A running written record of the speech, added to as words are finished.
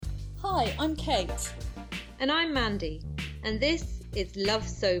Hi, I'm Kate. And I'm Mandy, and this is Love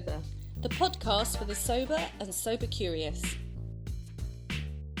Sober, the podcast for the sober and sober curious.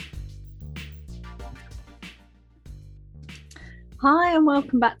 Hi, and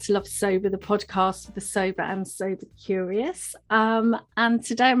welcome back to Love Sober, the podcast for the sober and sober curious. And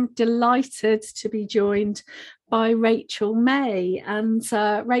today I'm delighted to be joined by Rachel May. And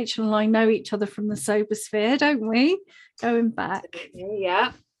Rachel and I know each other from the sober sphere, don't we? Going back.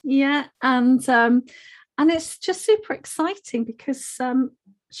 Yeah. Yeah, and it's just super exciting because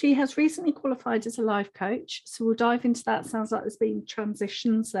she has recently qualified as a life coach. So we'll dive into that. Sounds like there's been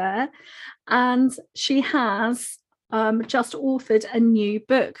transitions there. And she has just authored a new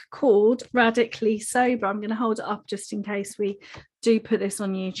book called Radically Sober. I'm going to hold it up just in case we do put this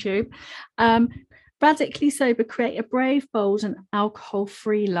on YouTube. Radically Sober, create a brave, bold and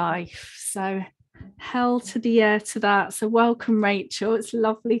alcohol-free life. So hell to the air to that. So welcome, Rachel. It's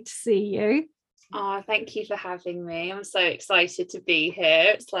lovely to see you. Oh, thank you for having me. I'm so excited to be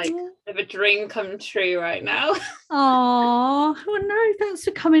here. It's like a dream come true right now. Oh, well, no, thanks for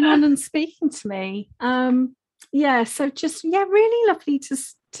coming on and speaking to me. Really lovely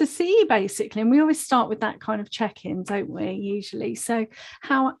to see you basically. And we always start with that kind of check-in, don't we, usually? So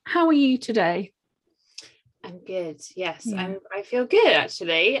how are you today? I'm good. Yes, yeah. I feel good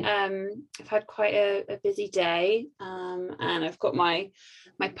actually. I've had quite a busy day, and I've got my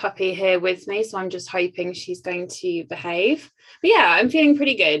puppy here with me, so I'm just hoping she's going to behave. But yeah, I'm feeling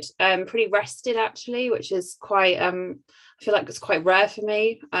pretty good. Pretty rested actually, which is quite. I feel like it's quite rare for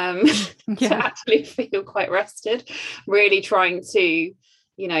me to actually feel quite rested. Really trying to,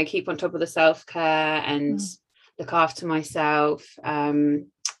 keep on top of the self-care and look after myself.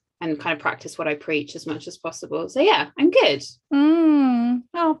 And kind of practice what I preach as much as possible. So yeah, I'm good.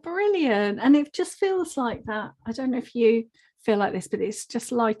 Oh, brilliant. And it just feels like that. I don't know if you feel like this, but it's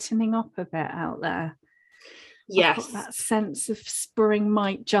just lightening up a bit out there. Yes. I've got that sense of spring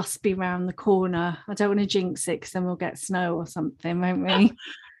might just be round the corner. I don't want to jinx it because then we'll get snow or something, won't we?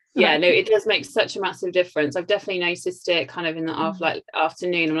 Yeah, no, it does make such a massive difference. I've definitely noticed it kind of in the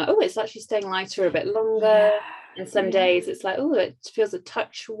afternoon. I'm like, oh, it's actually staying lighter a bit longer. Yeah. And some days it's like, oh, it feels a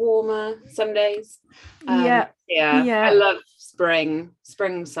touch warmer some days. I love spring,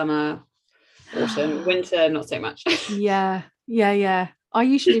 summer, autumn, winter, not so much. Yeah. I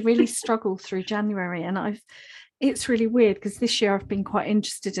usually really struggle through January, and it's really weird because this year I've been quite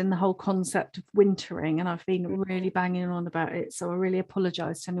interested in the whole concept of wintering, and I've been really banging on about it. So I really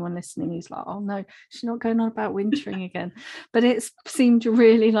apologise to anyone listening who's like, oh no, she's not going on about wintering again. But it's seemed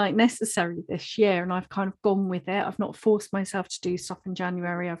really like necessary this year, and I've kind of gone with it. I've not forced myself to do stuff in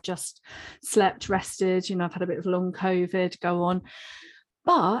January. I've just slept, rested. I've had a bit of long COVID go on.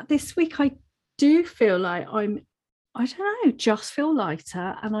 But this week I do feel like I don't know, just feel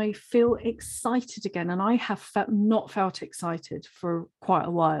lighter and I feel excited again. And I have not felt excited for quite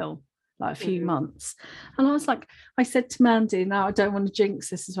a while, like a few months. And I was like, I said to Mandy, now I don't want to jinx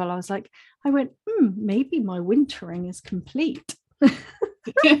this as well. I was like, maybe my wintering is complete. Maybe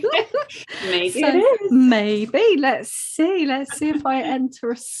it is. Maybe. Let's see if I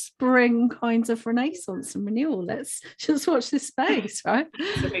enter a spring kind of renaissance and renewal. Let's just watch this space, right?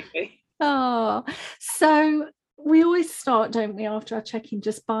 Absolutely. Oh, so we always start, don't we, after our check-in,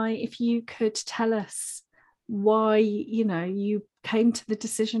 just by if you could tell us why, you came to the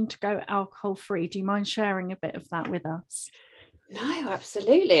decision to go alcohol-free. Do you mind sharing a bit of that with us? No,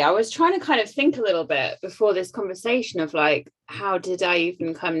 absolutely. I was trying to kind of think a little bit before this conversation of like, how did I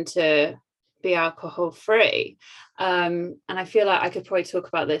even come to be alcohol-free? And I feel like I could probably talk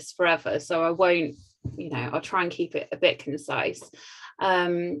about this forever, so I won't, I'll try and keep it a bit concise.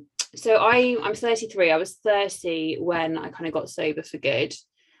 So I'm 33. I was 30 when I kind of got sober for good,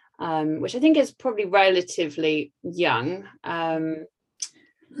 which I think is probably relatively young. And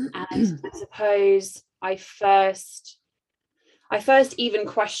I suppose I first even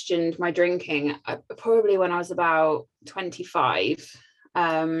questioned my drinking probably when I was about 25.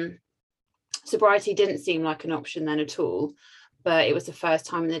 Sobriety didn't seem like an option then at all, but it was the first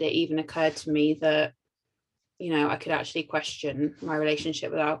time that it even occurred to me that I could actually question my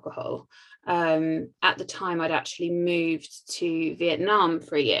relationship with alcohol. At the time, I'd actually moved to Vietnam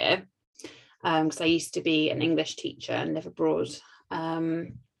for a year because I used to be an English teacher and live abroad.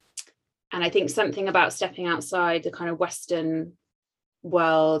 And I think something about stepping outside the kind of Western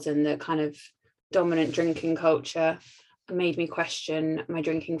world and the kind of dominant drinking culture made me question my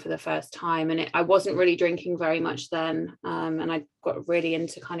drinking for the first time. And I wasn't really drinking very much then. And I got really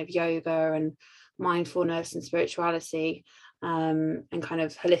into kind of yoga and mindfulness and spirituality and kind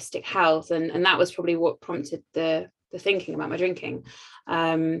of holistic health, and that was probably what prompted the thinking about my drinking.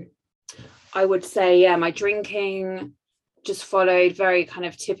 I would say, yeah, my drinking just followed very kind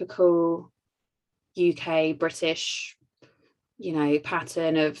of typical UK British,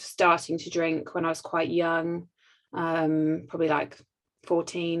 pattern of starting to drink when I was quite young, probably like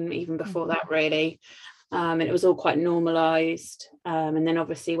 14, even before that really. And it was all quite normalized. And then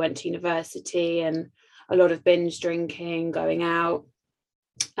obviously went to university and a lot of binge drinking, going out.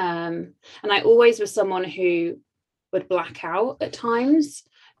 And I always was someone who would black out at times,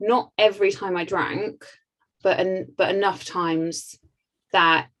 not every time I drank, but enough times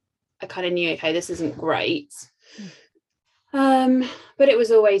that I kind of knew, okay, this isn't great. But it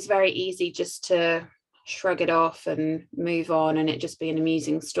was always very easy just to shrug it off and move on, and it just be an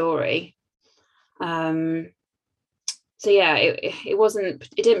amusing story. So yeah, it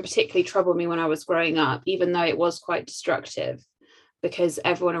didn't particularly trouble me when I was growing up, even though it was quite destructive, because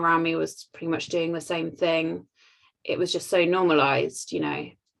everyone around me was pretty much doing the same thing. It was just so normalized,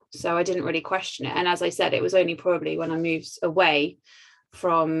 so I didn't really question it. And as I said, it was only probably when I moved away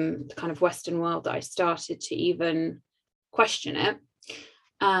from the kind of Western world that I started to even question it.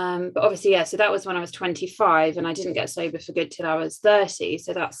 But obviously, yeah, so that was when I was 25, and I didn't get sober for good till I was 30,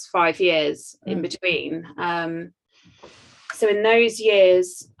 so that's 5 years in between. So in those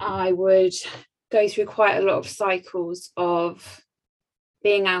years I would go through quite a lot of cycles of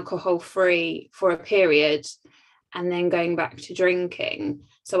being alcohol free for a period and then going back to drinking.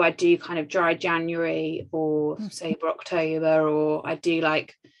 So I do kind of dry January or sober October, or I do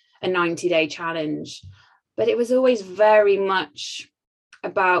like a 90-day challenge. But it was always very much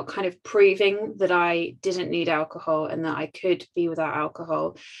about kind of proving that I didn't need alcohol and that I could be without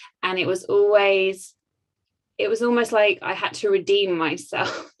alcohol. And it was almost like I had to redeem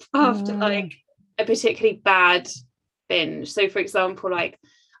myself after like a particularly bad binge. So for example, like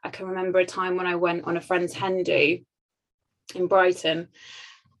I can remember a time when I went on a friend's hen do in Brighton,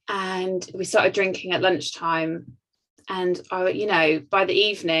 and we started drinking at lunchtime, and I, by the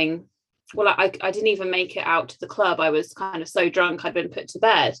evening, well, I didn't even make it out to the club. I was kind of so drunk I'd been put to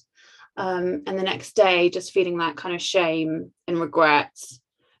bed, and the next day just feeling that kind of shame and regret.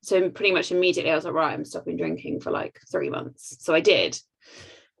 So pretty much immediately I was like, right, I'm stopping drinking for like 3 months. So I did.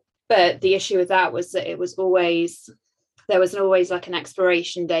 But the issue with that was that there was always like an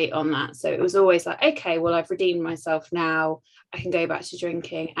expiration date on that. So it was always like, okay, well, I've redeemed myself now, I can go back to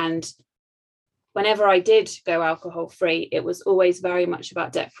drinking. And whenever I did go alcohol free, it was always very much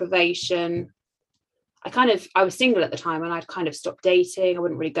about deprivation. I was single at the time, and I'd kind of stopped dating. I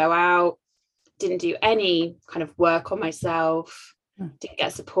wouldn't really go out, didn't do any kind of work on myself, didn't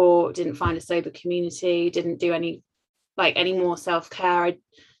get support, didn't find a sober community, didn't do any more self-care. I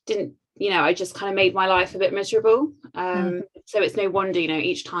didn't, I just kind of made my life a bit miserable. So it's no wonder,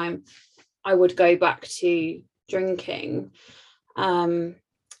 each time I would go back to drinking.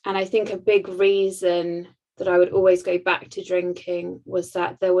 And I think a big reason that I would always go back to drinking was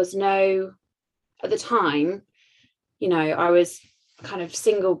that there was at the time, I was kind of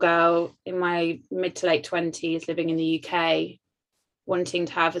single girl in my mid to late 20s, living in the UK, wanting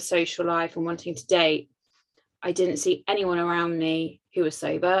to have a social life and wanting to date. I didn't see anyone around me who was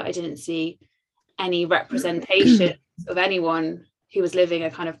sober. I didn't see any representation of anyone who was living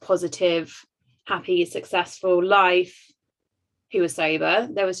a kind of positive, happy, successful life who was sober.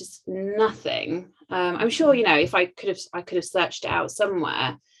 There was just nothing. I'm sure, if I could have searched it out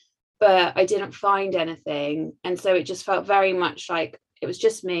somewhere, but I didn't find anything. And so it just felt very much like it was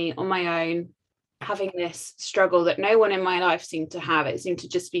just me on my own, having this struggle that no one in my life seemed to have. It seemed to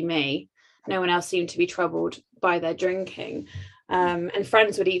just be me. No one else seemed to be troubled by their drinking. And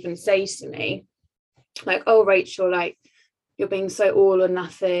friends would even say to me, like, oh, Rachel, like, you're being so all or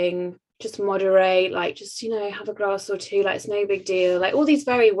nothing, just moderate, like, just, have a glass or two, like, it's no big deal. Like, all these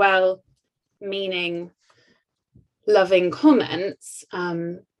very well-meaning, loving comments,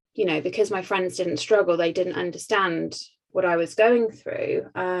 because my friends didn't struggle, they didn't understand what I was going through.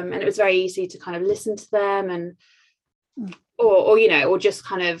 And it was very easy to kind of listen to them and, or just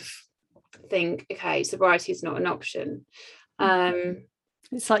kind of think, okay, sobriety is not an option.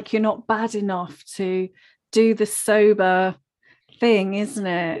 It's like you're not bad enough to do the sober thing, isn't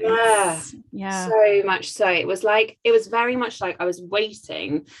it? Yeah, so much so. It was very much like I was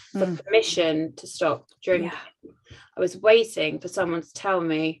waiting for permission to stop drinking. I was waiting for someone to tell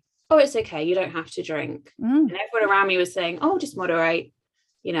me, oh, it's okay, you don't have to drink. And everyone around me was saying, oh, just moderate,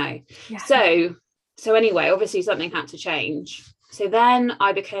 So anyway, obviously something had to change. So then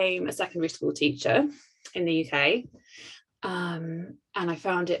I became a secondary school teacher in the UK. And I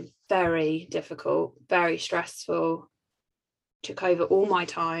found it very difficult, very stressful, took over all my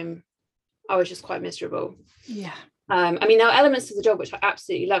time. I was just quite miserable. I mean, there are elements of the job which I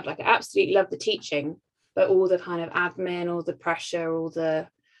absolutely loved. Like I absolutely loved the teaching, but all the kind of admin, all the pressure, all the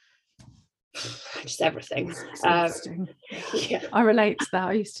just everything. Yeah, I relate to that.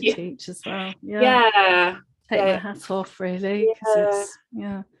 I used to teach as well. Take my hat off, really, because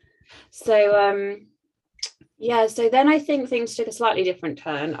so so then I think things took a slightly different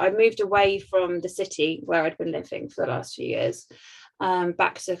turn. I moved away from the city where I'd been living for the last few years,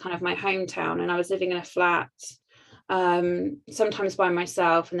 back to kind of my hometown, and I was living in a flat, sometimes by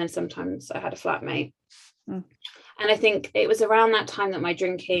myself, and then sometimes I had a flatmate. And I think it was around that time that my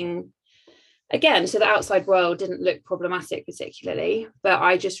drinking, again, to the outside world, didn't look problematic particularly, but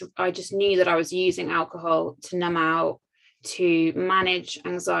I just knew that I was using alcohol to numb out, to manage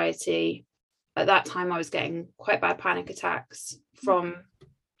anxiety. At that time I was getting quite bad panic attacks from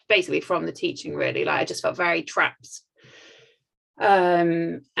the teaching, really. Like I just felt very trapped.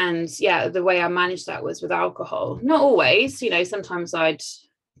 And the way I managed that was with alcohol. Not always, sometimes I'd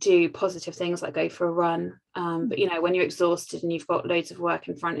do positive things like go for a run, but when you're exhausted and you've got loads of work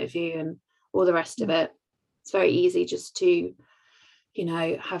in front of you and all the rest of it, it's very easy just to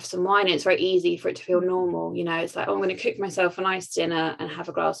have some wine. It's very easy for it to feel normal. It's like, oh, I'm going to cook myself a nice dinner and have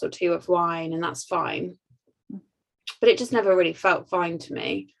a glass or two of wine, and that's fine. But it just never really felt fine to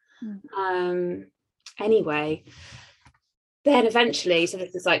me. Anyway, then eventually, so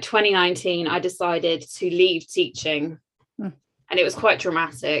this is like 2019, I decided to leave teaching, and it was quite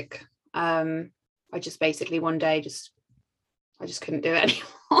dramatic. I just basically one day I just couldn't do it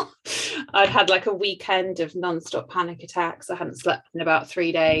anymore. I'd had like a weekend of non-stop panic attacks. I hadn't slept in about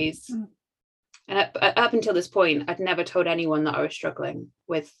 3 days. And up until this point, I'd never told anyone that I was struggling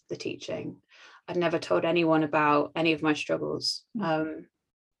with the teaching. I'd never told anyone about any of my struggles.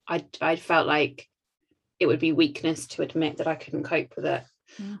 I felt like it would be weakness to admit that I couldn't cope with it.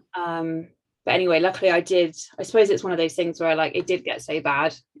 But anyway, luckily I did. I suppose it's one of those things where like it did get so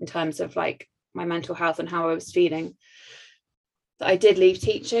bad in terms of like my mental health and how I was feeling, I did leave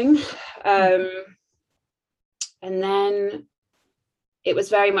teaching. And then it was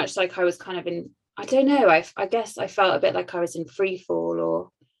very much like I was kind of in, I don't know, I guess I felt a bit like I was in free fall,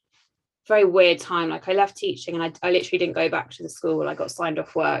 or very weird time. Like I left teaching and I literally didn't go back to the school. I got signed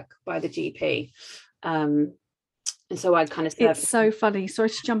off work by the GP. And so I'd kind of said, it's so funny, sorry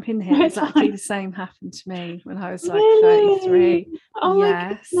to jump in here, exactly the same happened to me when I was like 33.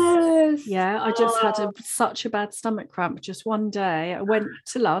 Yes. I just had such a bad stomach cramp just one day. I went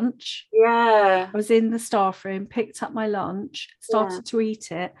to lunch, I was in the staff room, picked up my lunch, started to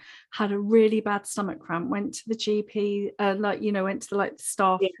eat it, had a really bad stomach cramp, went to the GP, went to the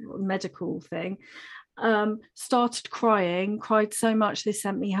staff medical thing, started cried so much they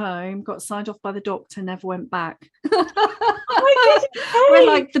sent me home, got signed off by the doctor, never went back. We're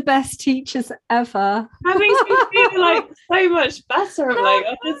like the best teachers ever. That makes me feel like so much better. I'm like,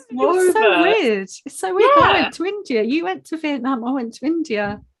 oh, it's weird. It's so weird. I went to India, you went to Vietnam, I went to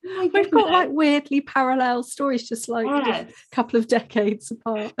India. We've got like weirdly parallel stories, just like a couple of decades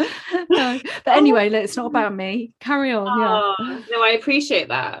apart. But anyway, it's not about me. Carry on. No, I appreciate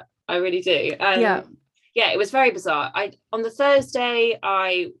that. I really do. It was very bizarre. On the Thursday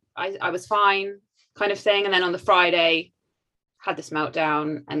I was fine, kind of thing, and then on the Friday had this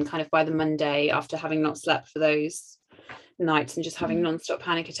meltdown, and kind of by the Monday, after having not slept for those nights and just having non-stop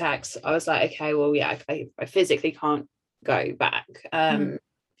panic attacks, I was like, okay, well, I physically can't go back.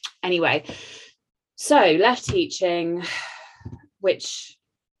 Anyway, so left teaching, which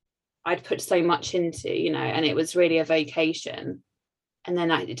I'd put so much into, and it was really a vocation, and then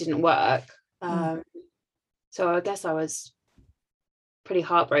it didn't work. So I guess I was pretty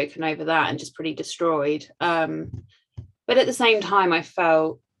heartbroken over that and just pretty destroyed. But at the same time, I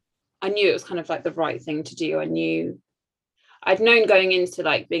knew it was kind of like the right thing to do. I'd known going into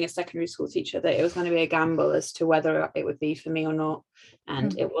like being a secondary school teacher that it was going to be a gamble as to whether it would be for me or not,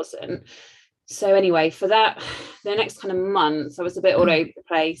 and it wasn't. So anyway, for that, the next kind of month, I was a bit all over the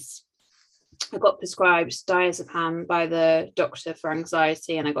place. I got prescribed diazepam by the doctor for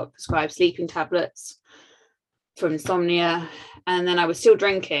anxiety, and I got prescribed sleeping tablets for insomnia, and then I was still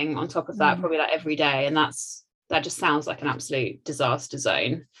drinking on top of that, probably like every day, and that just sounds like an absolute disaster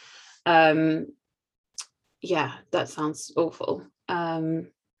zone. That sounds awful. I know.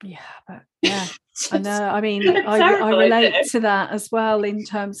 I mean, I relate to that as well, in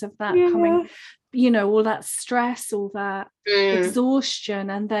terms of that coming, all that stress, all that exhaustion,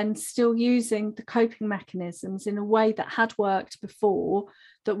 and then still using the coping mechanisms in a way that had worked before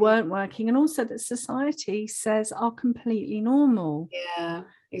that weren't working, and also that society says are completely normal.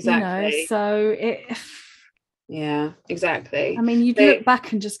 Exactly. So exactly. I mean, you'd look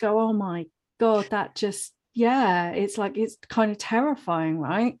back and just go, oh my God, that just it's like, it's kind of terrifying,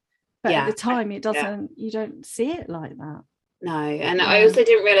 right? But at the time it doesn't, you don't see it like that. No, and I also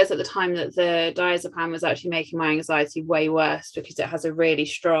didn't realize at the time that the diazepam was actually making my anxiety way worse, because it has a really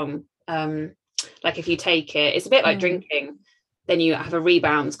strong like, if you take it, it's a bit like drinking, then you have a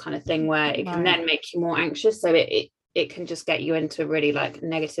rebound kind of thing where it can then make you more anxious, so it can just get you into a really like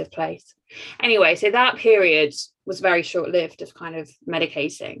negative place. Anyway, so that period was very short-lived of kind of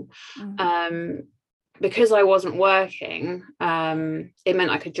medicating. Because I wasn't working, it meant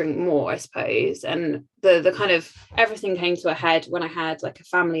I could drink more, I suppose. And the kind of everything came to a head when I had like a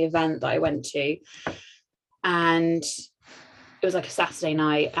family event that I went to, and it was like a Saturday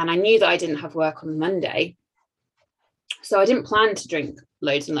night, and I knew that I didn't have work on the Monday, so I didn't plan to drink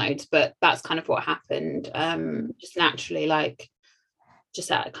loads and loads, but that's kind of what happened, just naturally, like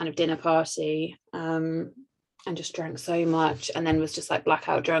just at a kind of dinner party, and just drank so much, and then was just like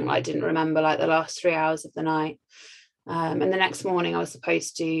blackout drunk. I didn't remember like the last 3 hours of the night. And the next morning I was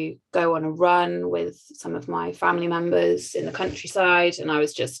supposed to go on a run with some of my family members in the countryside, and I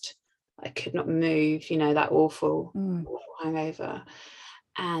could not move, that awful hangover.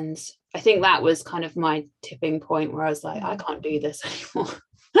 And I think that was kind of my tipping point where I was like, I can't do this anymore.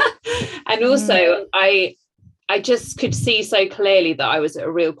 And also I just could see so clearly that I was at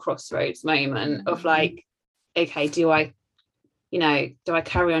a real crossroads moment of like, okay, do I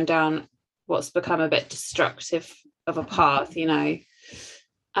carry on down what's become a bit destructive of a path,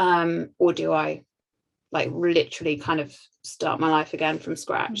 or do I like literally kind of start my life again from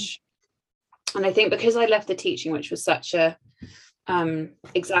scratch? And I think because I left the teaching, which was such a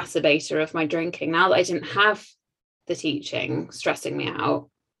exacerbator of my drinking, now that I didn't have the teaching stressing me out,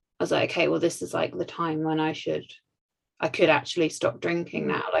 I was like, okay, well, this is like the time when I could actually stop drinking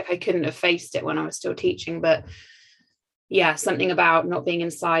now. Like, I couldn't have faced it when I was still teaching, but yeah, something about not being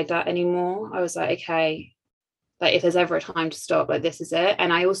inside that anymore. I was like, okay, like if there's ever a time to stop, like this is it.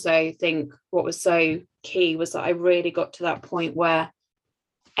 And I also think what was so key was that I really got to that point where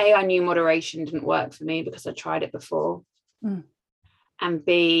I knew moderation didn't work for me because I tried it before. And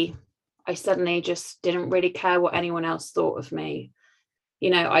B, I suddenly just didn't really care what anyone else thought of me.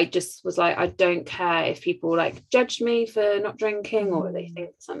 I just was like, I don't care if people like judge me for not drinking, or they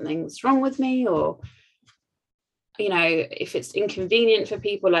think something's wrong with me, or if it's inconvenient for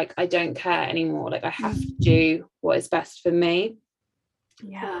people, like I don't care anymore. Like I have to do what is best for me.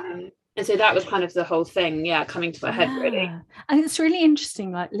 And so that was kind of the whole thing, coming to a head really. And it's really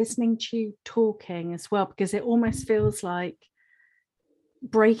interesting, like listening to you talking as well, because it almost feels like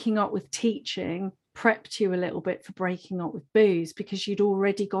breaking up with teaching prepped you a little bit for breaking up with booze, because you'd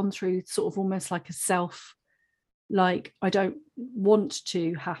already gone through sort of almost like a self, like I don't want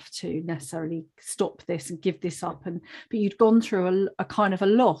to have to necessarily stop this and give this up, but you'd gone through a kind of a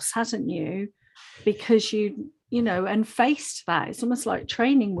loss, hadn't you, because and faced that. It's almost like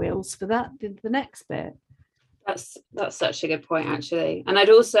training wheels for that, the next bit. That's such a good point, actually. And I'd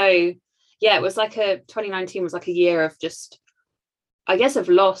also, it was like 2019 was like a year of just, I guess, of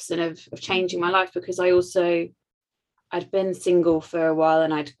loss and of changing my life, because I'd been single for a while,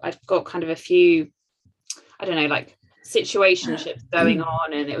 and I'd got kind of a few, I don't know, like situationships going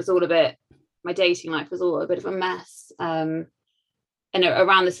on, and it was all my dating life was all a bit of a mess. And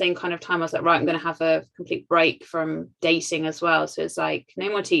around the same kind of time, I was like, right, I'm going to have a complete break from dating as well. So it's like, no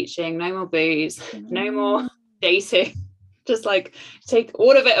more teaching, no more booze, no more dating, just like take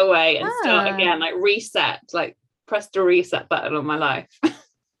all of it away and start again, like reset, like press the reset button on my life.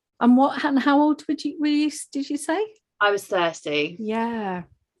 And how old were you, did you say? I was 30. I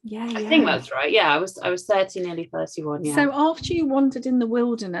think that's right. I was 30, nearly 31. So after you wandered in the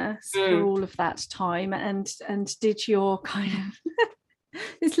wilderness for all of that time, and did your kind of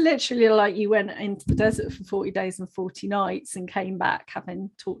it's literally like you went into the desert for 40 days and 40 nights and came back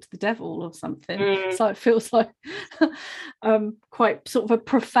having talked to the devil or something. So it feels like quite sort of a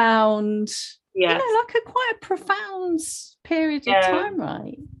profound, like quite a profound period of time,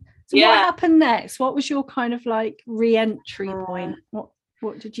 right? So what happened next? What was your kind of like re-entry point?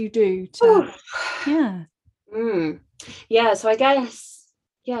 What did you do to so I guess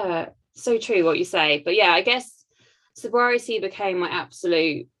so true what you say, but I guess sobriety became my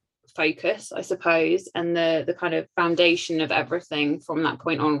absolute focus, I suppose, and the kind of foundation of everything from that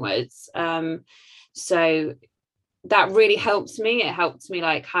point onwards. So that really helped me. It helped me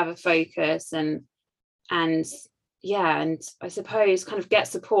like have a focus and I suppose kind of get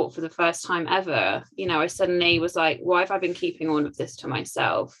support for the first time ever. I suddenly was like, why have I been keeping all of this to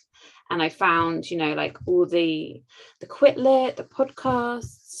myself? And I found, like all the Quit Lit, the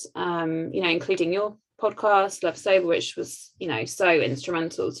podcasts, including your podcast, Love Sober, which was, so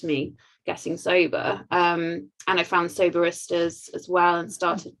instrumental to me getting sober, and I found Soberistas as well and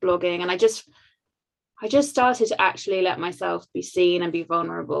started blogging, and I just started to actually let myself be seen and be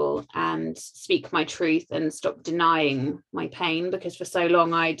vulnerable and speak my truth and stop denying my pain, because for so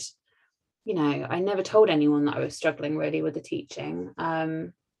long I never told anyone that I was struggling really with the teaching.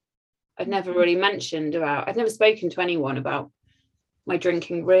 I'd never really I'd never spoken to anyone about my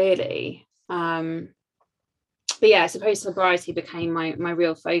drinking really. But yeah, I suppose sobriety became my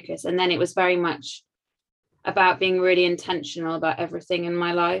real focus. And then it was very much about being really intentional about everything in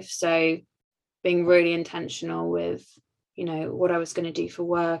my life. So being really intentional with, what I was going to do for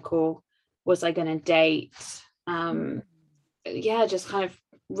work, or was I going to date? Just kind of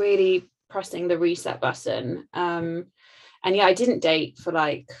really pressing the reset button. And yeah, I didn't date for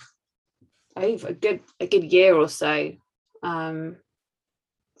like over a good year or so.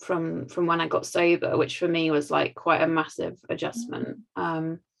 From when I got sober, which for me was like quite a massive adjustment.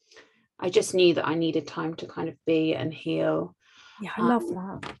 I just knew that I needed time to kind of be and heal. Yeah, I love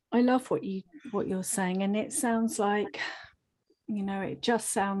that. I love what you're saying, and it sounds like, it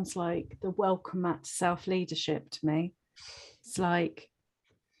just sounds like the welcome mat to self-leadership to me. It's like,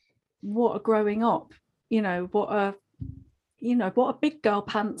 what a growing up, what a big girl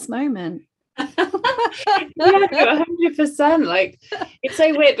pants moment. Yeah, 100%. Like, it's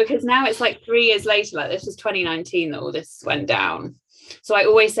so weird because now it's like 3 years later, like this was 2019 that all this went down. So I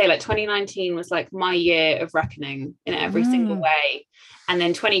always say like 2019 was like my year of reckoning in every single way, and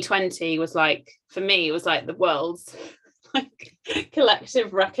then 2020 was like, for me, it was like the world's like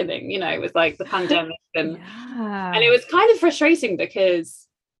collective reckoning, with like the pandemic and it was kind of frustrating because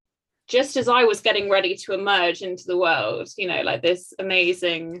just as I was getting ready to emerge into the world, like this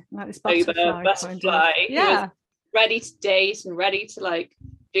amazing butterfly who was ready to date and ready to like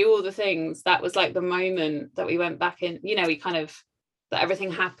do all the things, that was like the moment that we went back in, we kind of, that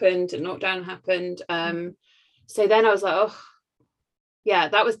everything happened and lockdown happened. So then I was like, oh yeah,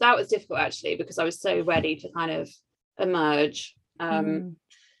 that was difficult actually, because I was so ready to kind of emerge. But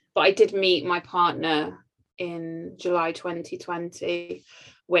I did meet my partner in July 2020,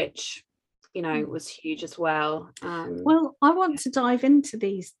 which was huge as well. Well, I want to dive into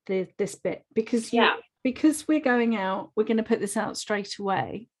this bit because because we're going out, we're going to put this out straight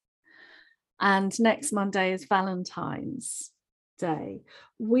away, and next Monday is Valentine's Day.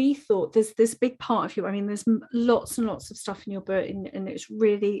 We thought there's this big part of you, there's lots and lots of stuff in your book, and it's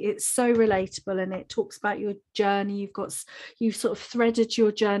so relatable, and it talks about your journey. You've sort of threaded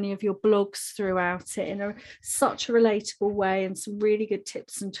your journey of your blogs throughout it in such a relatable way, and some really good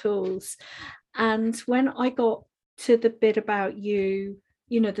tips and tools. And when I got to the bit about you,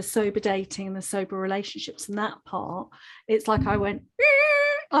 the sober dating and the sober relationships and that part, it's like I went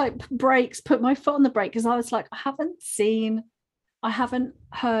like brakes, put my foot on the brake, because I was like, I haven't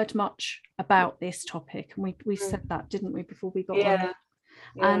heard much about this topic, and we said that, didn't we, before we got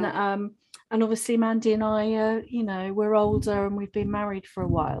on? And obviously Mandy and I, we're older and we've been married for a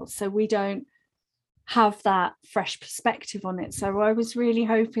while, so we don't have that fresh perspective on it. So I was really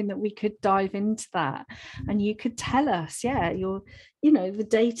hoping that we could dive into that, and you could tell us, your, the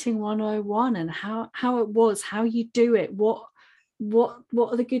dating 101 and how it was, how you do it, what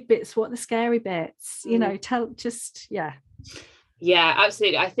are the good bits, what are the scary bits, Yeah,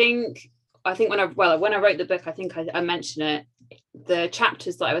 absolutely. I think when I wrote the book, I think I mentioned it. The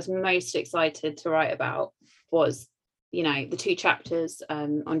chapters that I was most excited to write about was, the 2 chapters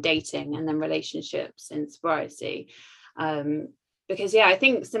on dating and then relationships in sobriety. Because I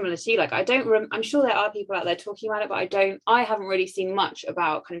think similar to you, like I'm sure there are people out there talking about it, but I haven't really seen much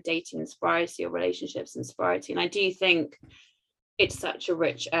about kind of dating and sobriety or relationships and sobriety. And I do think it's such a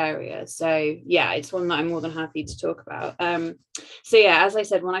rich area. So yeah, it's one that I'm more than happy to talk about. So yeah, as I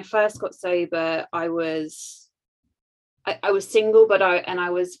said, when I first got sober, I was single,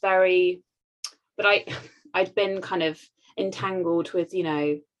 I'd been kind of entangled with,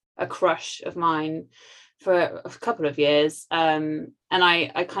 a crush of mine for a couple of years. And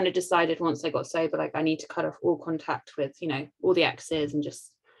I kind of decided once I got sober, like I need to cut off all contact with, all the exes and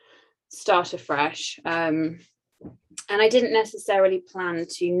just start afresh. And I didn't necessarily plan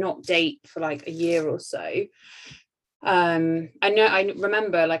to not date for like a year or so. I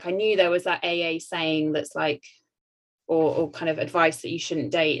remember, like, I knew there was that AA saying that's like, or kind of advice that you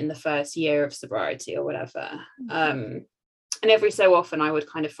shouldn't date in the first year of sobriety or whatever. And every so often I would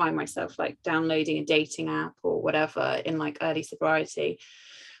kind of find myself like downloading a dating app or whatever in like early sobriety.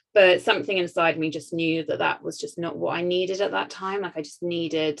 But something inside me just knew that was just not what I needed at that time. Like I just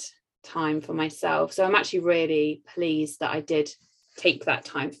needed time for myself. So I'm actually really pleased that I did take that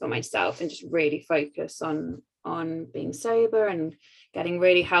time for myself and just really focus on being sober and getting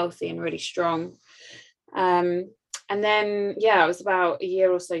really healthy and really strong. And then, I was about a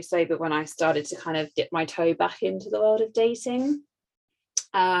year or so sober when I started to kind of dip my toe back into the world of dating.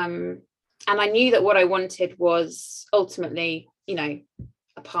 And I knew that what I wanted was ultimately,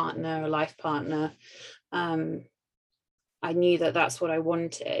 a partner, a life partner. I knew that that's what I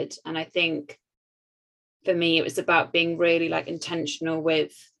wanted. And I think for me, it was about being really like intentional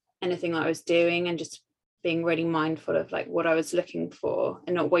with anything that I was doing and just being really mindful of like what I was looking for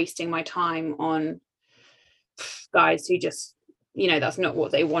and not wasting my time on guys who just, that's not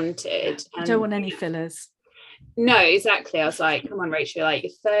what they wanted. I don't want any fillers. No, exactly. I was like, come on, Rachel, like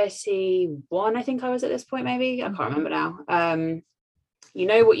you're 31, I think I was at this point, maybe. I can't remember now. You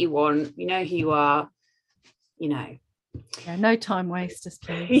know what you want, you know who you are, Yeah, no time wasters,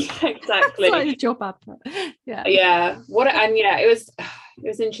 please. Yeah, exactly. It's like a job advert. Yeah. It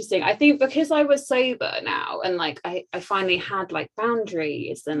was interesting. I think because I was sober now and like I finally had like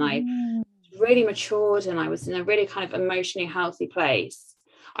boundaries and I really matured and I was in a really kind of emotionally healthy place.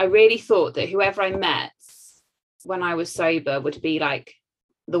 I really thought that whoever I met when I was sober would be like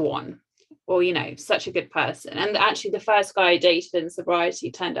the one, or such a good person. And actually the first guy I dated in sobriety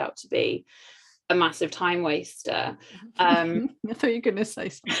turned out to be a massive time waster. I thought you were going to say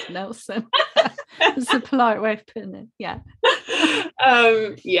something else then. It's a polite way of putting it.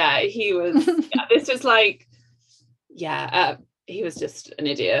 He was this was like he was just an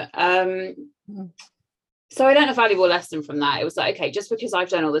idiot. So I learned a valuable lesson from that. It was like, okay, just because I've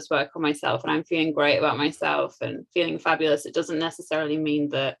done all this work on myself and I'm feeling great about myself and feeling fabulous, it doesn't necessarily mean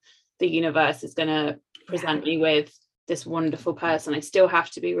that the universe is going to present me with this wonderful person. I still have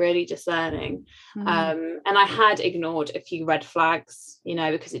to be really discerning. And I had ignored a few red flags,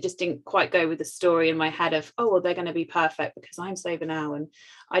 because it just didn't quite go with the story in my head of, oh, well, they're going to be perfect because I'm sober now and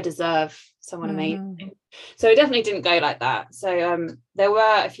I deserve someone amazing. So it definitely didn't go like that. So there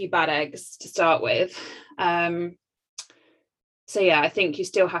were a few bad eggs to start with. I think you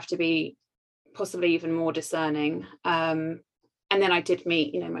still have to be possibly even more discerning. And then I did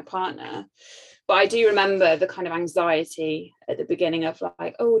meet, my partner. But I do remember the kind of anxiety at the beginning of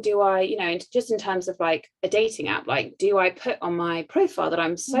like, oh, do I, just in terms of like a dating app, like, do I put on my profile that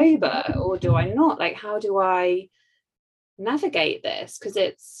I'm sober or do I not? Like, how do I navigate this? Because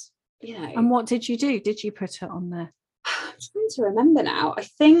it's, And what did you do? Did you put it on there? I'm trying to remember now. I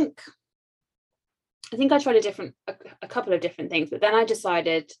think I tried a couple of different things, but then I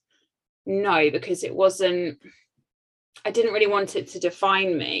decided no, because it wasn't, I didn't really want it to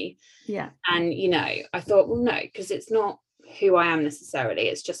define me. Yeah. And, I thought, well, no, because it's not who I am necessarily.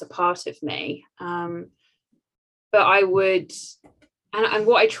 It's just a part of me. But I would, and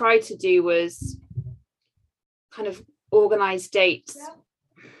what I tried to do was kind of organize dates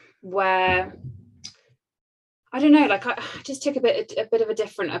where, I don't know, like I just took a bit of a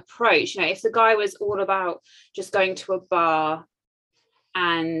different approach. If the guy was all about just going to a bar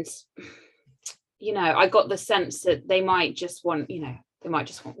and, I got the sense that they might just want,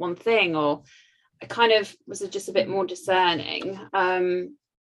 one thing, or I kind of was just a bit more discerning. And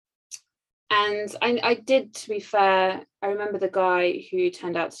I did, to be fair, I remember the guy who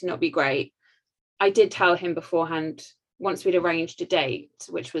turned out to not be great. I did tell him beforehand, once we'd arranged a date,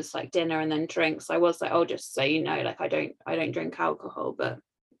 which was like dinner and then drinks, I was like, oh, just so you know, like I don't drink alcohol, but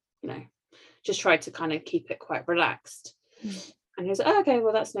just tried to kind of keep it quite relaxed. And he was like, oh, okay,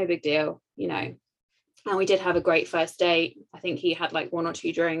 well, that's no big deal, And we did have a great first date. I think he had like one or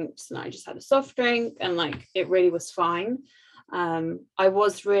two drinks and I just had a soft drink and like it really was fine. I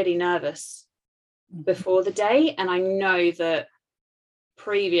was really nervous before the date, and I know that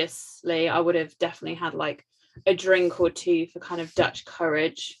previously I would have definitely had like a drink or two for kind of Dutch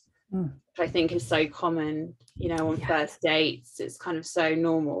courage, which I think is so common, on first dates. It's kind of so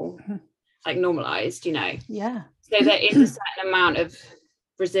normal, like normalized, Yeah. So there is a certain amount of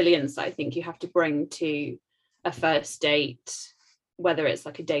resilience I think you have to bring to a first date, whether it's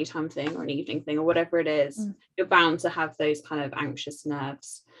like a daytime thing or an evening thing or whatever it is. You're bound to have those kind of anxious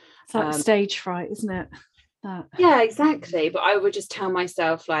nerves. It's like stage fright, isn't it? Yeah, exactly. But I would just tell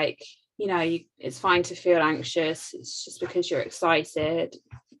myself, like, it's fine to feel anxious. It's just because you're excited,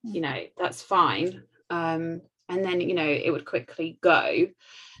 that's fine. And then, it would quickly go.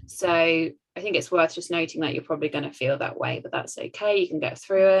 So I think it's worth just noting that you're probably going to feel that way, but that's okay. You can get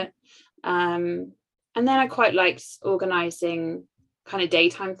through it. And then I quite liked organizing kind of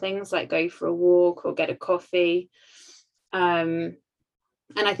daytime things, like go for a walk or get a coffee. And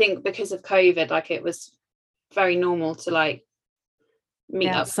I think because of COVID, like it was very normal to like meet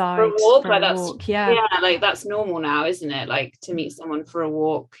outside up for a walk. For a walk. Yeah, like that's normal now, isn't it? Like to meet someone for a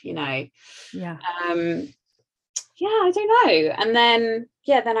walk, Yeah. yeah, I don't know. And then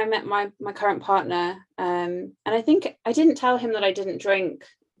I met my current partner, and I think I didn't tell him that I didn't drink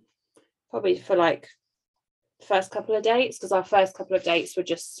probably for like first couple of dates, because our first couple of dates were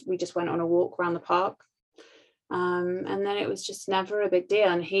we just went on a walk around the park, and then it was just never a big deal.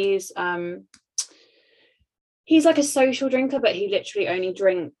 And he's like a social drinker, but he literally only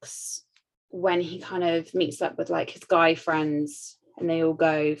drinks when he kind of meets up with like his guy friends, and they all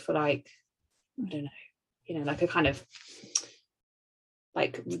go for like, I don't know, you know, like a kind of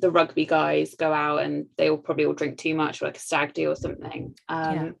like the rugby guys go out and they all probably all drink too much, or like a stag do or something.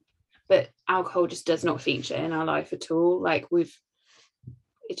 But alcohol just does not feature in our life at all. Like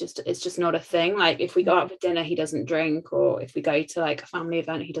it's just not a thing. Like if we go out for dinner, he doesn't drink, or if we go to like a family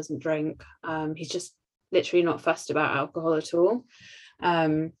event, he doesn't drink. He's just literally not fussed about alcohol at all,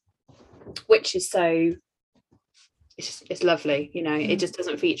 which is so, it's lovely, you know. It just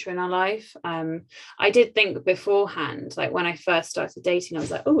doesn't feature in our life. I did think beforehand, like when I first started dating, I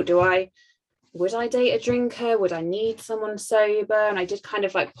was like, oh, would I date a drinker? Would I need someone sober? And I did kind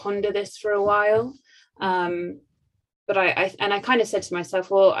of like ponder this for a while. But I kind of said to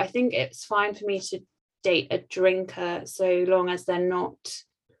myself, well, I think it's fine for me to date a drinker so long as they're not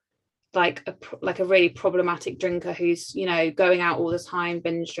like a really problematic drinker who's, you know, going out all the time,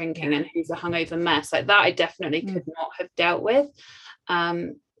 binge drinking, and who's a hungover mess. Like that I definitely could not have dealt with.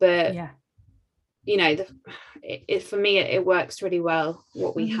 But you know, for me it works really well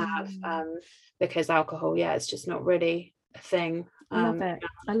what we have, because alcohol, it's just not really a thing. I love it.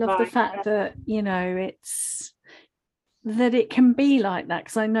 I love the fact that, you know, it's that it can be like that,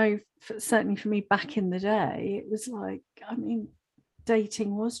 because I know certainly for me back in the day, it was like, I mean,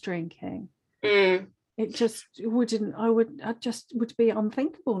 dating was drinking. It just wouldn't, I just would be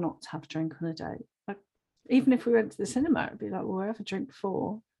unthinkable not to have a drink on a date. Like, even if we went to the cinema, it'd be like, well, I have a drink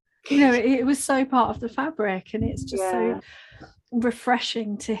before. You know, it was so part of the fabric, and it's just so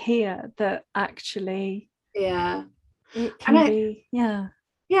refreshing to hear that actually it can be.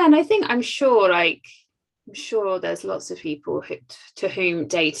 And I think I'm sure there's lots of people to whom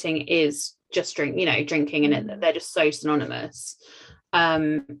dating is just drinking, and they're just so synonymous.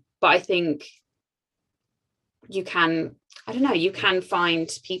 But I think you can find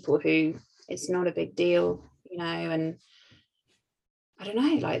people who it's not a big deal, you know, and I don't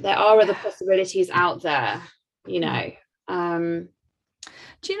know, like there are other possibilities out there, you know. Do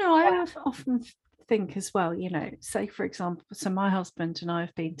you know, I often think as well, you know, say for example, so my husband and I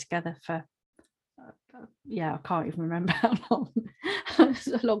have been together for I can't even remember how long. It's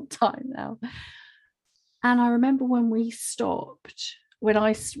a long time now. And I remember when I stopped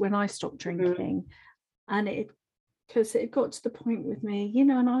drinking, and because it got to the point with me, you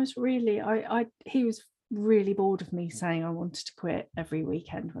know, and I was really, he was really bored of me saying I wanted to quit every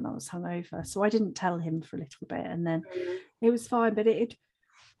weekend when I was hungover. So I didn't tell him for a little bit, and then it was fine. But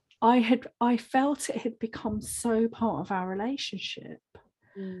I felt it had become so part of our relationship.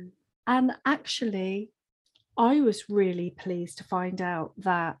 And actually, I was really pleased to find out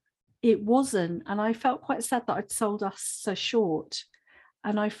that it wasn't. And I felt quite sad that I'd sold us so short.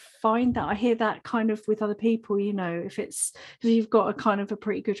 And I find that I hear that kind of with other people, you know, if you've got a kind of a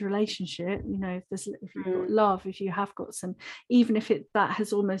pretty good relationship, you know, if you've got love, if you have got some, even if that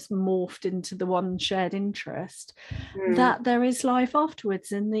has almost morphed into the one shared interest, that there is life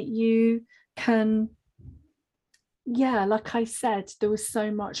afterwards, and that you can, like I said, there was so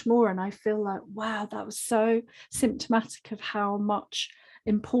much more. And I feel like, wow, that was so symptomatic of how much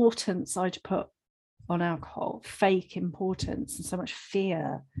importance I'd put on alcohol, fake importance, and so much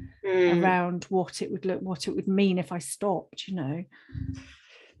fear around what it would mean if I stopped, you know.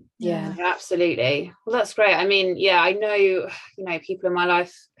 Yeah, absolutely. Well, that's great. I mean, I know, you know, people in my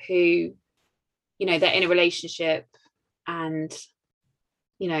life who, you know, they're in a relationship and,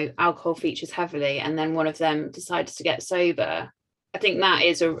 you know, alcohol features heavily, and then one of them decided to get sober. I think that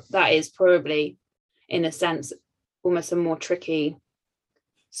is probably, in a sense, almost a more tricky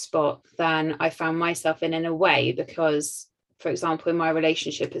spot than I found myself in a way, because, for example, in my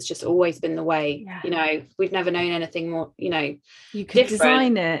relationship, it's just always been the way, you know, we've never known anything more, you know, you could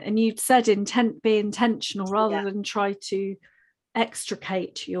design it, and you'd said be intentional rather than try to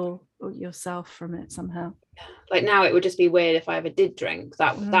extricate yourself from it somehow. Like now it would just be weird if I ever did drink.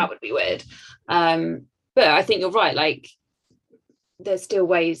 That would be weird. But I think you're right, like there's still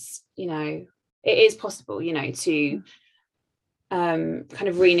ways, you know, it is possible, you know, to kind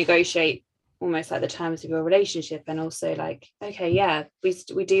of renegotiate almost like the terms of your relationship, and also like, okay,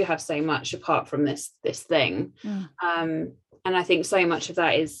 we do have so much apart from this thing. And I think so much of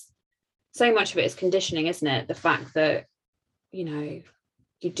it is conditioning, isn't it? The fact that, you know,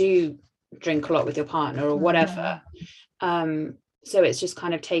 you do drink a lot with your partner or whatever. So it's just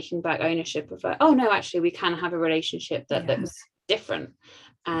kind of taking back ownership of like, oh no, actually we can have a relationship that's different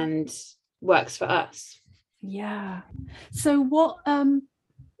and works for us. Yeah. So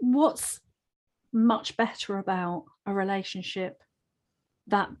what's much better about a relationship,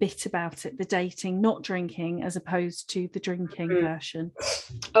 that bit about it, the dating, not drinking, as opposed to the drinking version?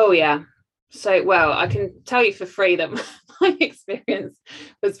 Oh yeah. So, well, I can tell you for free that my experience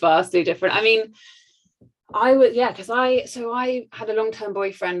was vastly different. I mean, because I had a long-term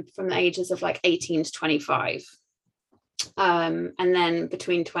boyfriend from the ages of like 18 to 25. And then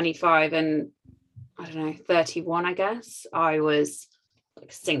between 25 and I don't know, 31, I guess, I was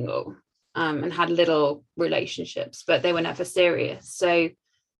like single, and had little relationships, but they were never serious. So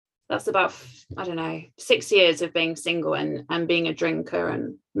that's about, I don't know, 6 years of being single and being a drinker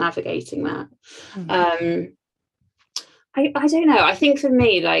and navigating that. I don't know. I think for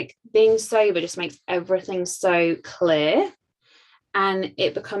me, like being sober just makes everything so clear, and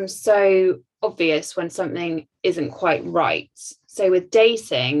it becomes so obvious when something isn't quite right. So with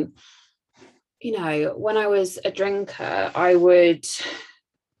dating, you know, when I was a drinker, I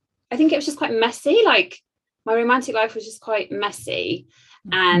think it was just quite messy. Like my romantic life was just quite messy,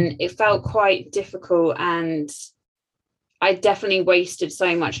 and it felt quite difficult, and I definitely wasted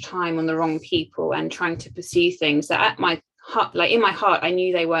so much time on the wrong people and trying to pursue things that at my heart, like in my heart, I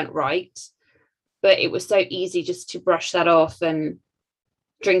knew they weren't right, but it was so easy just to brush that off. And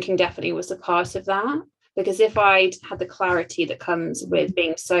drinking definitely was a part of that, because if I'd had the clarity that comes with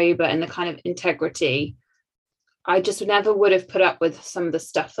being sober and the kind of integrity, I just never would have put up with some of the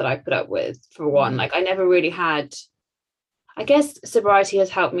stuff that I put up with, for one. Like I never really had, I guess sobriety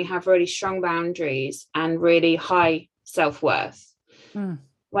has helped me have really strong boundaries and really high self-worth.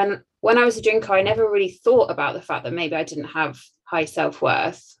 When I was a drinker, I never really thought about the fact that maybe I didn't have high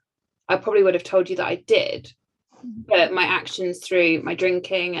self-worth. I probably would have told you that I did, but my actions through my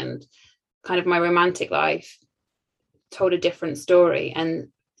drinking and kind of my romantic life told a different story. And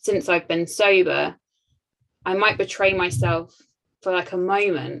since I've been sober, I might betray myself for like a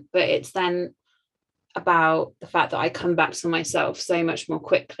moment, but it's then about the fact that I come back to myself so much more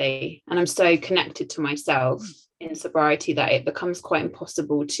quickly, and I'm so connected to myself in sobriety that it becomes quite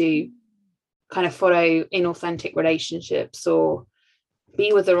impossible to kind of follow inauthentic relationships or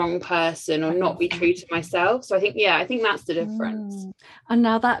be with the wrong person or not be true to myself. So I think that's the difference. And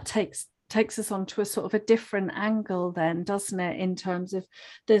now that takes us on to a sort of a different angle then, doesn't it, in terms of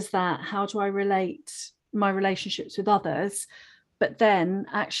there's that, how do I relate my relationships with others, but then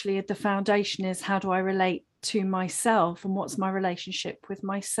actually the foundation is, how do I relate to myself, and what's my relationship with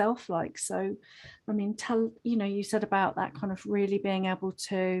myself like? So I mean, you said about that kind of really being able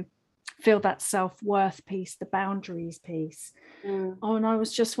to feel that self-worth piece, the boundaries piece. Oh, and I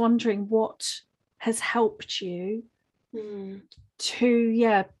was just wondering what has helped you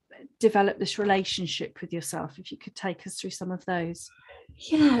to develop this relationship with yourself, if you could take us through some of those.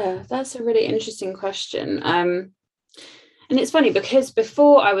 Yeah, that's a really interesting question. And it's funny because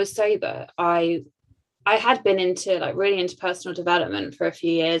before I was sober, I had been really into personal development for a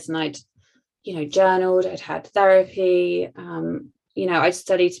few years, and I'd journaled, I'd had therapy, I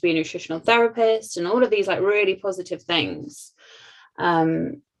studied to be a nutritional therapist and all of these like really positive things.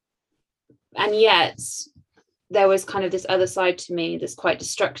 And yet there was kind of this other side to me, this quite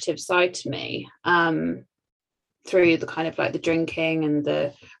destructive side to me, through the kind of like the drinking and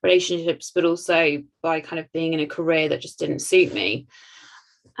the relationships, but also by kind of being in a career that just didn't suit me.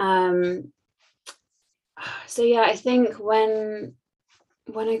 So yeah, I think when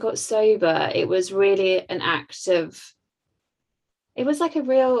I got sober, it was really it was like a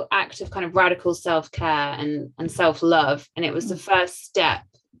real act of kind of radical self-care and self-love. And it was the first step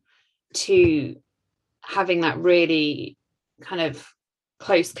to having that really kind of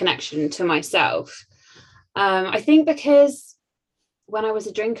close connection to myself. I think because when I was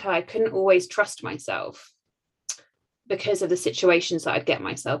a drinker, I couldn't always trust myself because of the situations that I'd get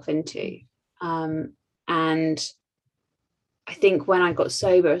myself into. And I think when I got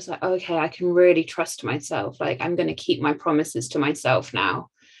sober, it's like, okay, I can really trust myself. Like, I'm going to keep my promises to myself now.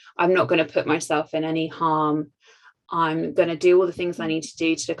 I'm not going to put myself in any harm. I'm going to do all the things I need to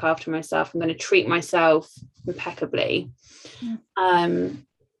do to look after myself. I'm going to treat myself impeccably. And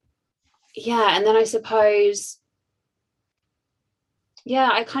then I suppose,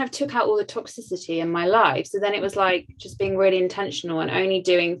 I kind of took out all the toxicity in my life. So then it was like just being really intentional and only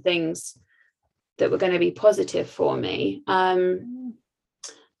doing things that were going to be positive for me. And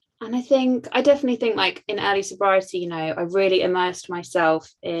I definitely think like in early sobriety, I really immersed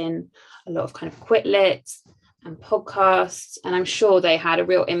myself in a lot of kind of quit lit, and podcasts, and I'm sure they had a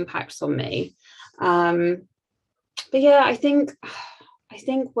real impact on me. But yeah, I think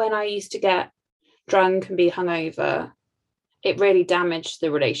when I used to get drunk and be hungover, it really damaged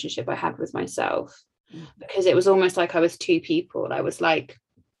the relationship I had with myself, because it was almost like I was two people. I was like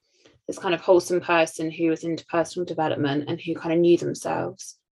this kind of wholesome person who was into personal development and who kind of knew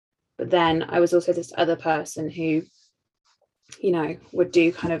themselves. But then I was also this other person who, you know, would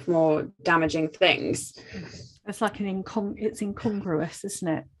do kind of more damaging things. It's like it's incongruous, isn't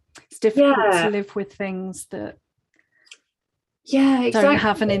it? It's difficult to live with things that don't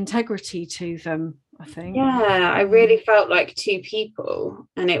have an integrity to them, I think. I really felt like two people,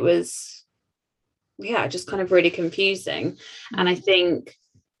 and it was just kind of really confusing. And I think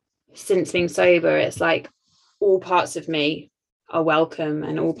since being sober, it's like all parts of me are welcome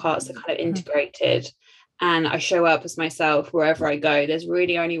and all parts are kind of integrated, and I show up as myself wherever I go. There's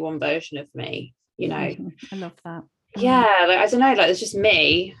really only one version of me, you know. I love that. Like I don't know, like it's just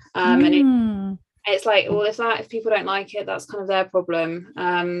me, and it's like, well, if people don't like it, that's kind of their problem.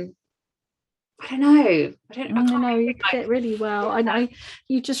 I don't know. You fit really well. I know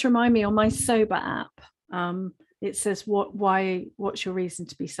you just remind me on my sober app. It says what's your reason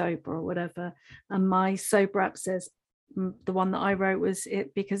to be sober or whatever, and my sober app says, the one that I wrote was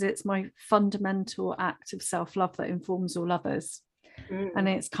it because it's my fundamental act of self-love that informs all others. And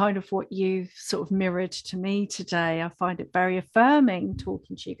it's kind of what you've sort of mirrored to me today. I find it very affirming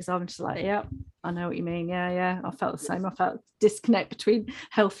talking to you, because I'm just like, yeah, I know what you mean. Yeah. I felt the same. I felt disconnect between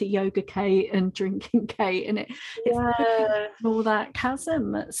healthy yoga Kate and drinking Kate, and it's all that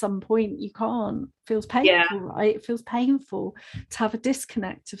chasm at some point. You can't. Feels painful, right? It feels painful to have a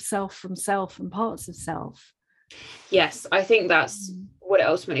disconnect of self from self and parts of self. Yes, I think that's what it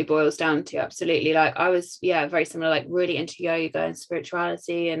ultimately boils down to. Absolutely. Like I was very similar, like really into yoga and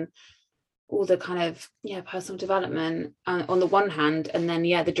spirituality and all the kind of personal development on the one hand, and then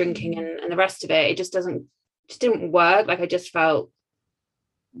the drinking and the rest of it just didn't work. Like I just felt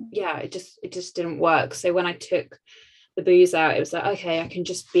it just didn't work. So when I took the booze out, it was like, okay, I can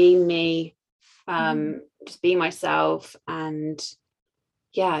just be me, just be myself, and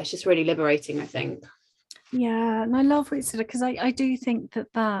it's just really liberating, I think. Yeah, and I love what you said, because I do think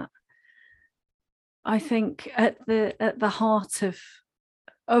that I think at the heart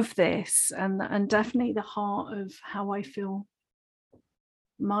of this, and definitely the heart of how I feel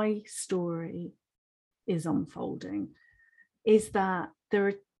my story is unfolding, is that there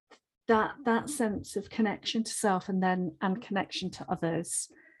are that sense of connection to self and connection to others.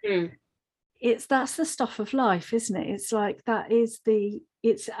 That's the stuff of life, isn't it? It's like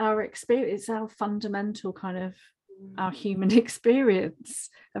it's our experience, it's our fundamental kind of our human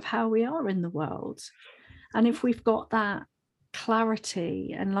experience of how we are in the world. And if we've got that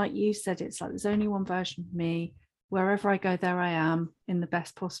clarity, and like you said, it's like there's only one version of me, wherever I go, there I am, in the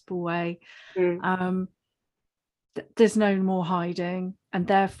best possible way. There's no more hiding, and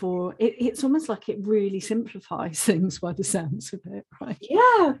therefore it's almost like it really simplifies things by the sounds of it, right?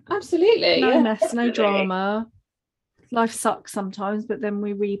 Yeah, absolutely. No mess, no drama. Life sucks sometimes, but then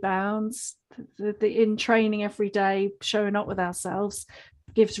we rebound. In training every day, showing up with ourselves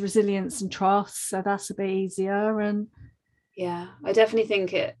gives resilience and trust, so that's a bit easier. And I definitely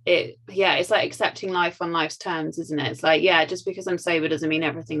think it's like accepting life on life's terms, isn't it? It's like, just because I'm sober doesn't mean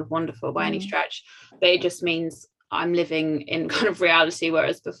everything is wonderful by any stretch, but it just means I'm living in kind of reality,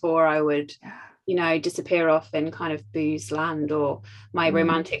 whereas before I would disappear off in kind of booze land or my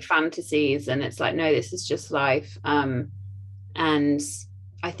romantic fantasies, and it's like, no, this is just life. And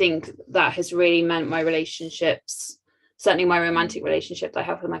I think that has really meant my relationships, certainly my romantic relationship that I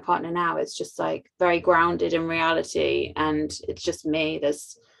have with my partner now, is just like very grounded in reality, and it's just me.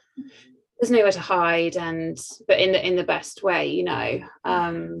 There's nowhere to hide, but in the best way,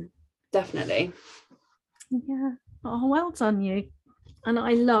 definitely. Oh, well done you. And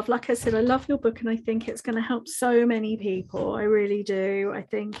like I said, I love your book, and I think it's going to help so many people. I really do. I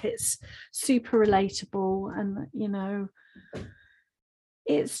think it's super relatable, and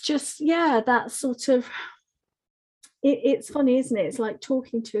it's just that sort of it's funny, isn't it? It's like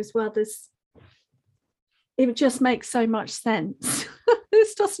talking to you as well. It just makes so much sense.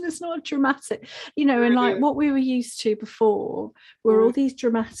 It's not dramatic, and like what we were used to before were all these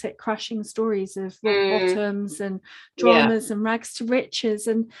dramatic crashing stories of rock bottoms and dramas and rags to riches.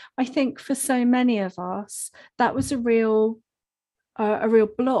 And I think for so many of us, that was a real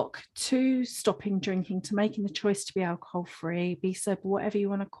block to stopping drinking, to making the choice to be alcohol free, be sober, whatever you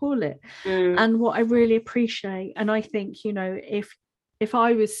want to call it. And what I really appreciate, and I think, if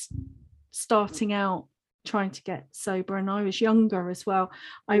I was starting out trying to get sober, and I was younger as well,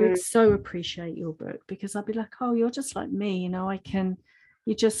 I would so appreciate your book, because I'd be like, oh, you're just like me, you know,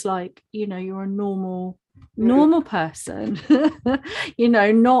 you're just like, you know, you're a normal person, you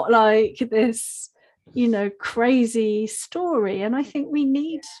know, not like this, you know, crazy story. And I think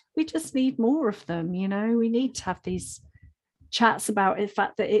we just need more of them, you know. We need to have these chats about the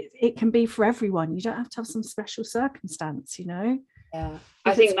fact that it can be for everyone. You don't have to have some special circumstance, you know. Yeah, if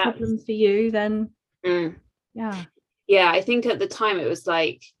I think it's a problem for you, then I think at the time it was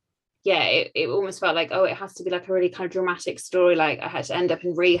like, it almost felt like, oh, it has to be like a really kind of dramatic story, like I had to end up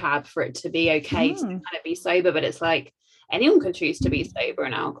in rehab for it to be okay to kind of be sober. But it's like anyone can choose to be sober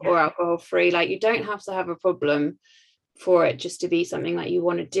and or alcohol free. Like, you don't have to have a problem for it just to be something that you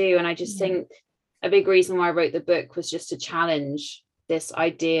want to do. And I just think a big reason why I wrote the book was just to challenge this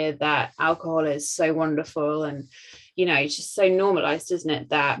idea that alcohol is so wonderful, and, you know, it's just so normalized, isn't it,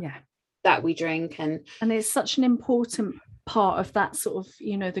 that we drink, and it's such an important part of that sort of,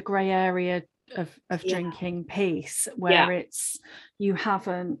 you know, the grey area of drinking piece, where it's, you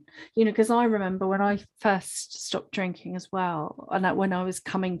haven't, you know, because I remember when I first stopped drinking as well, and when I was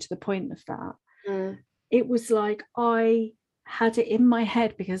coming to the point of that, it was like I had it in my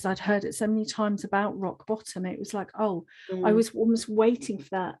head because I'd heard it so many times about rock bottom. It was like, I was almost waiting for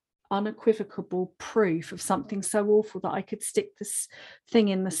that unequivocal proof of something so awful that I could stick this thing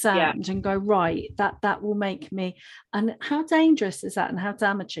in the sand and go, right, that will make me. And how dangerous is that, and how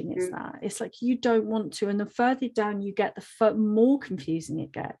damaging is that? It's like, you don't want to, and the further down you get, the more confusing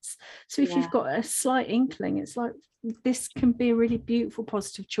it gets. So if you've got a slight inkling, it's like, this can be a really beautiful,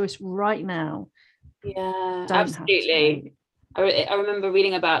 positive choice right now. Absolutely. I remember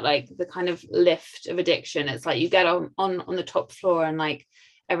reading about like the kind of lift of addiction. It's like you get on the top floor and like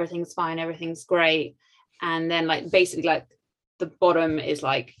everything's fine, everything's great, and then like basically like the bottom is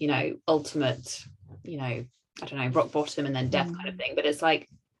like, you know, ultimate, you know, I don't know, rock bottom and then death kind of thing. But it's like,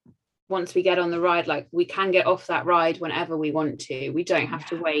 once we get on the ride, like we can get off that ride whenever we want to. We don't have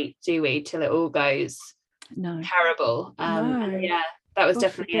to wait, do we, till it all goes terrible. And that was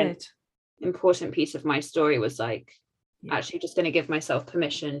definitely an important piece of my story, was like actually just going to give myself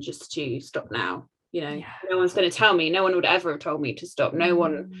permission just to stop now. You know, no one's going to tell me. No one would ever have told me to stop. No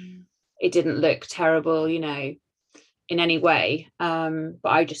one. It didn't look terrible, you know, in any way. But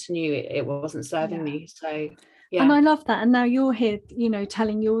I just knew it wasn't serving me. So and I love that. And now you're here, you know,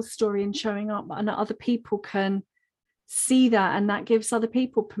 telling your story and showing up, and other people can see that, and that gives other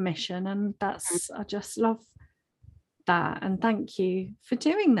people permission. And that's, I just love that. And thank you for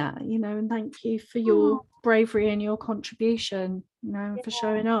doing that, you know, and thank you for your bravery and your contribution, you know, for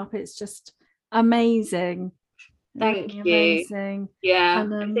showing up. It's just amazing. Thank you. Amazing.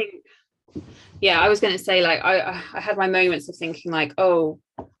 And, I think I was going to say, like, I had my moments of thinking like, oh,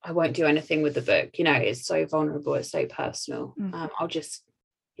 I won't do anything with the book, you know, it's so vulnerable, it's so personal. I'll just,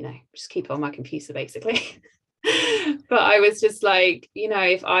 you know, just keep it on my computer basically. But I was just like, you know,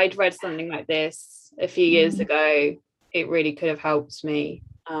 if I'd read something like this a few years ago, it really could have helped me.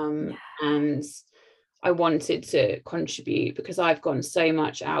 And I wanted to contribute because I've gotten so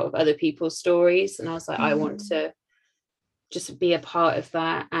much out of other people's stories, and I was like, I want to just be a part of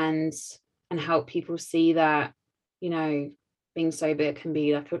that and help people see that, you know, being sober can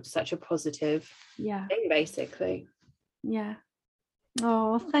be like such a positive thing, basically.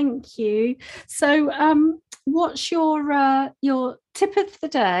 Oh, thank you. So what's your tip of the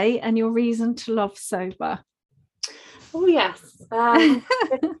day and your reason to love sober? Oh yes,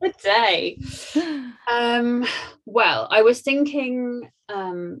 good day. Well, I was thinking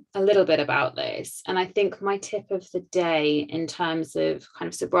a little bit about this, and I think my tip of the day in terms of kind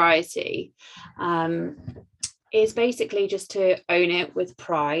of sobriety is basically just to own it with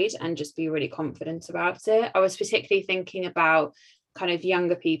pride and just be really confident about it. I was particularly thinking about kind of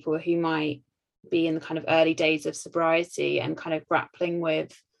younger people who might be in the kind of early days of sobriety and kind of grappling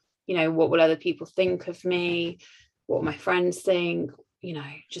with, you know, what will other people think of me? What will my friends think? You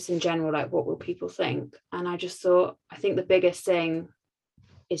know, just in general, like, what will people think? And I just thought, I think the biggest thing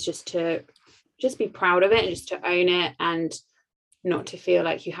is just to just be proud of it and just to own it, and not to feel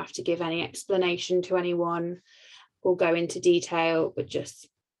like you have to give any explanation to anyone or go into detail, but just,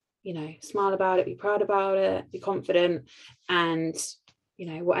 you know, smile about it, be proud about it, be confident, and, you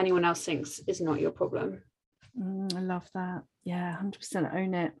know, what anyone else thinks is not your problem. I love that. 100%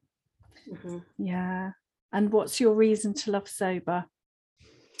 own it. And what's your reason to love sober?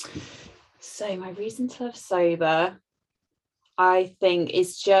 So my reason to love sober, I think,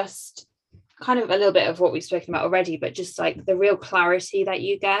 is just kind of a little bit of what we've spoken about already, but just like the real clarity that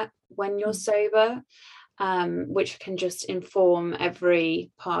you get when you're sober, which can just inform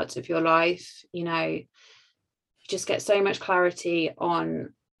every part of your life. You know, just get so much clarity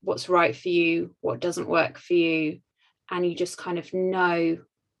on what's right for you, what doesn't work for you, and you just kind of know,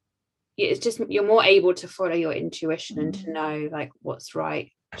 it's just, you're more able to follow your intuition and to know like what's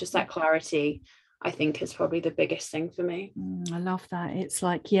right. Just that clarity, I think, is probably the biggest thing for me. I love that. It's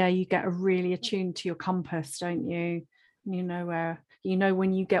like, yeah, you get really attuned to your compass, don't you? You know where, you know,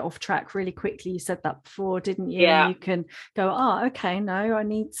 when you get off track really quickly. You said that before, didn't you? Yeah. And you can go, oh, okay, no, I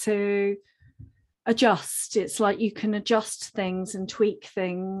need to adjust. It's like you can adjust things and tweak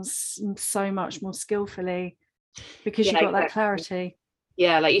things so much more skillfully because you've got that clarity.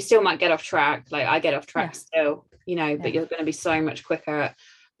 Yeah, like you still might get off track, like I get off track still, you know, but you're going to be so much quicker at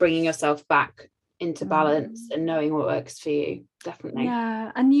bringing yourself back into balance and knowing what works for you. Definitely.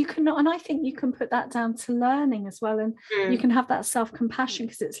 Yeah, and you can, and I think you can put that down to learning as well, and you can have that self-compassion,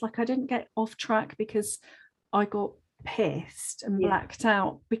 because it's like, I didn't get off track because I got pissed and blacked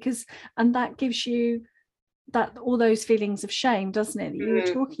out, because, and that gives you that, all those feelings of shame, doesn't it, that you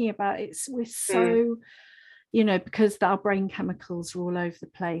were talking about. We're so, you know, because our brain chemicals are all over the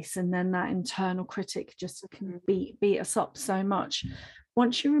place, and then that internal critic just can beat us up so much.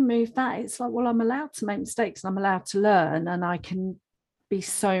 Once you remove that, it's like, well, I'm allowed to make mistakes and I'm allowed to learn, and I can be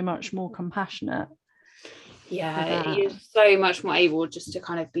so much more compassionate. Yeah, you're so much more able just to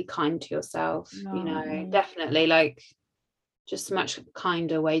kind of be kind to yourself, you know, definitely, like just a much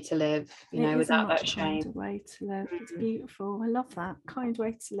kinder way to live, you know, without that shame. Kinder way to live. It's beautiful. I love that. Kind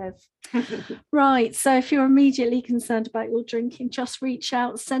way to live. Right. So if you're immediately concerned about your drinking, just reach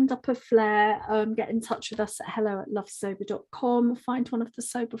out, send up a flare, get in touch with us at hello@lovesober.com. Find one of the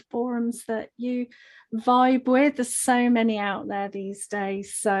sober forums that you vibe with. There's so many out there these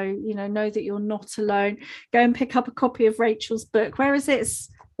days. So, you know that you're not alone. Go and pick up a copy of Rachel's book. Where is it?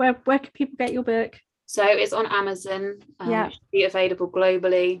 Where can people get your book? So it's on Amazon. It should be available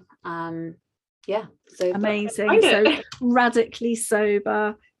globally. So amazing. So Radically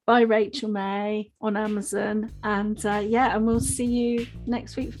Sober by Rachel May on Amazon. And and we'll see you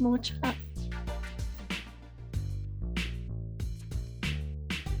next week for more chat.